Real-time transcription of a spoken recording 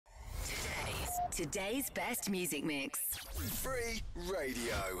Today's best music mix. Free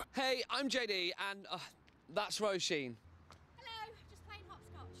Radio. Hey, I'm JD, and that's Roisin. Hello, just playing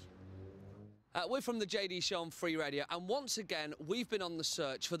hopscotch. We're from the JD Show on Free Radio, and once again, we've been on the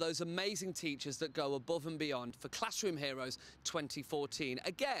search for those amazing teachers that go above and beyond for Classroom Heroes 2014.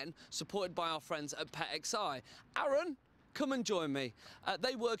 Again, supported by our friends at PetXI. Aaron, come and join me.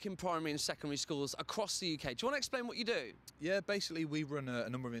 They work in primary and secondary schools across the UK. Do you want to explain what you do? Yeah, basically we run a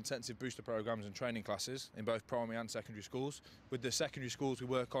number of intensive booster programmes and training classes in both primary and secondary schools. With the secondary schools, we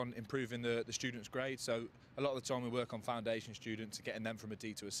work on improving the students' grades, so a lot of the time we work on foundation students, getting them from a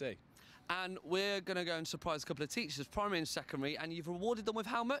D to a C. And we're going to go and surprise a couple of teachers, primary and secondary, and you've rewarded them with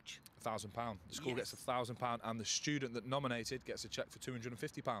how much? £1,000. The school gets £1,000 and the student that nominated gets a cheque for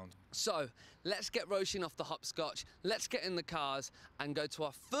 £250. So, let's get Roisin off the hopscotch, let's get in the cars and go to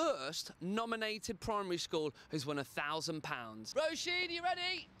our first nominated primary school who's won £1,000. Roisin, you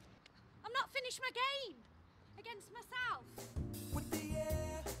ready? I'm not finished my game against myself. With the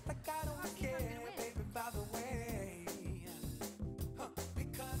air, like I don't care, baby, by the way.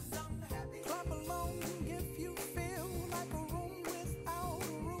 Because I'm happy. Clap along if you feel like a room without a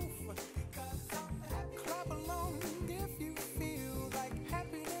roof. Because I'm happy. Clap along if you feel like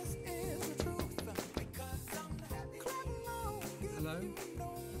happiness is the truth. Because I'm happy. Clap along. Hello. You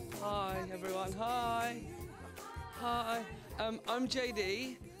know Hi, everyone. Hi. Hi. I'm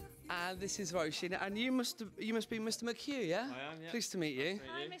JD. This is Roisin, and you must be Mr. McHugh, yeah? I am, yeah. Pleased to meet you.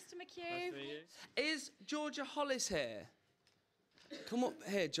 Hi, Mr. McHugh. Nice to meet you. Is Georgia Hollis here? Come up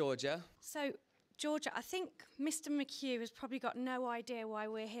here, Georgia. So, Georgia, I think Mr. McHugh has probably got no idea why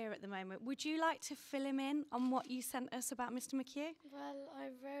we're here at the moment. Would you like to fill him in on what you sent us about Mr. McHugh? Well, I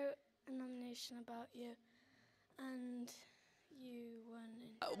wrote a nomination about you, and you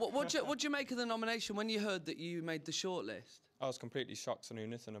won. What'd you make of the nomination when you heard that you made the shortlist? I was completely shocked. I knew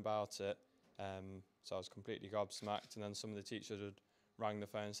nothing about it, so I was completely gobsmacked. And then some of the teachers had rang the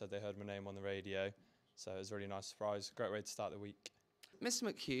phone and said they heard my name on the radio, so it was a really nice surprise. Great way to start the week. Mr.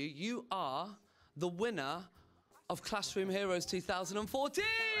 McHugh, you are the winner of Classroom Heroes 2014!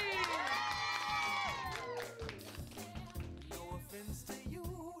 no offense to you,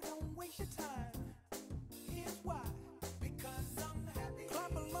 don't waste your time. Here's why. Because I'm happy.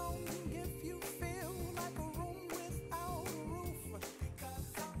 Clap along if you feel like a room without a roof.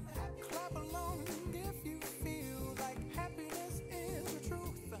 Because I'm happy. Clap along if you feel like happiness is the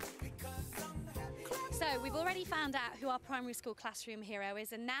truth. Because I'm happy. So, we've already found out who our primary school classroom hero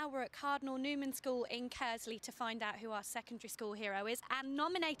is, and now we're at Cardinal Newman School in Kersley to find out who our secondary school hero is. And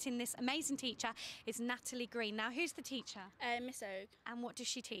nominating this amazing teacher is Natalie Green. Now, who's the teacher? Miss Og. And what does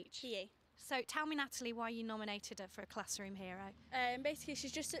she teach? PE. So, tell me, Natalie, why you nominated her for a classroom hero. Basically,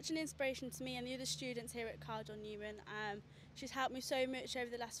 she's just such an inspiration to me and the other students here at Cardinal Newman. She's helped me so much over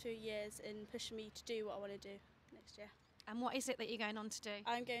the last few years in pushing me to do what I want to do next year. And what is it that you're going on to do?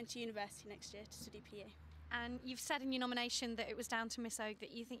 I'm going to university next year to study PE. And you've said in your nomination that it was down to Miss Og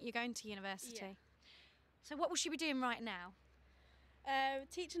that you think you're going to university. Yeah. So what will she be doing right now?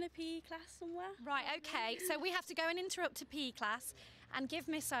 Teaching a PE class somewhere. Right, OK. So we have to go and interrupt a PE class and give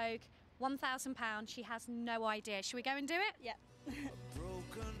Miss Og £1,000. She has no idea. Shall we go and do it? Yeah.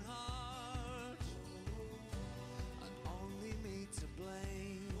 Broken heart, and only me to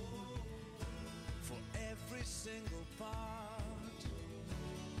blame for every single part.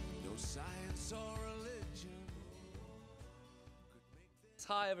 No science or religion could make this.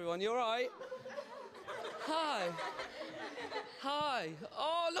 Hi, everyone. You all right? Hi. Hi.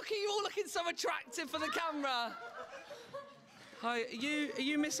 Oh, look at you all looking so attractive for the camera. Hi. Are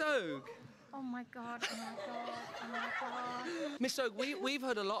you Miss Og? Oh my God, oh my God, oh my God. Miss Og, we've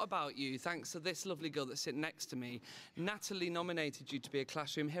heard a lot about you thanks to this lovely girl that's sitting next to me. Natalie nominated you to be a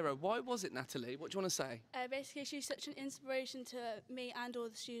classroom hero. Why was it, Natalie? What do you want to say? Basically, she's such an inspiration to me and all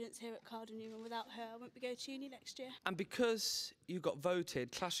the students here at Cardinal Newman. Without her, I wouldn't be going to uni next year. And because you got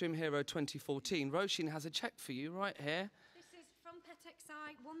voted Classroom Hero 2014, Roisin has a cheque for you right here. This is from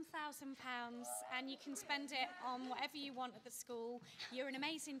PetXI, £1,000, and you can spend it on whatever you want at the school. You're an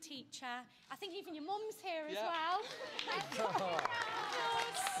amazing teacher. I think even your mum's here as well.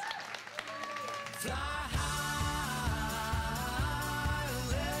 Fly high,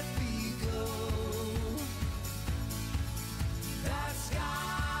 let me go. That sky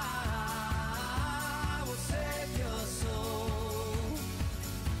will save your soul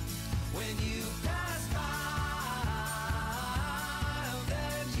when you pass by.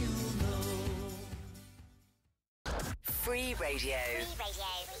 Then you know. Free Radio.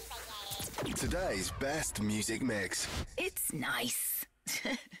 Today's best music mix. It's nice.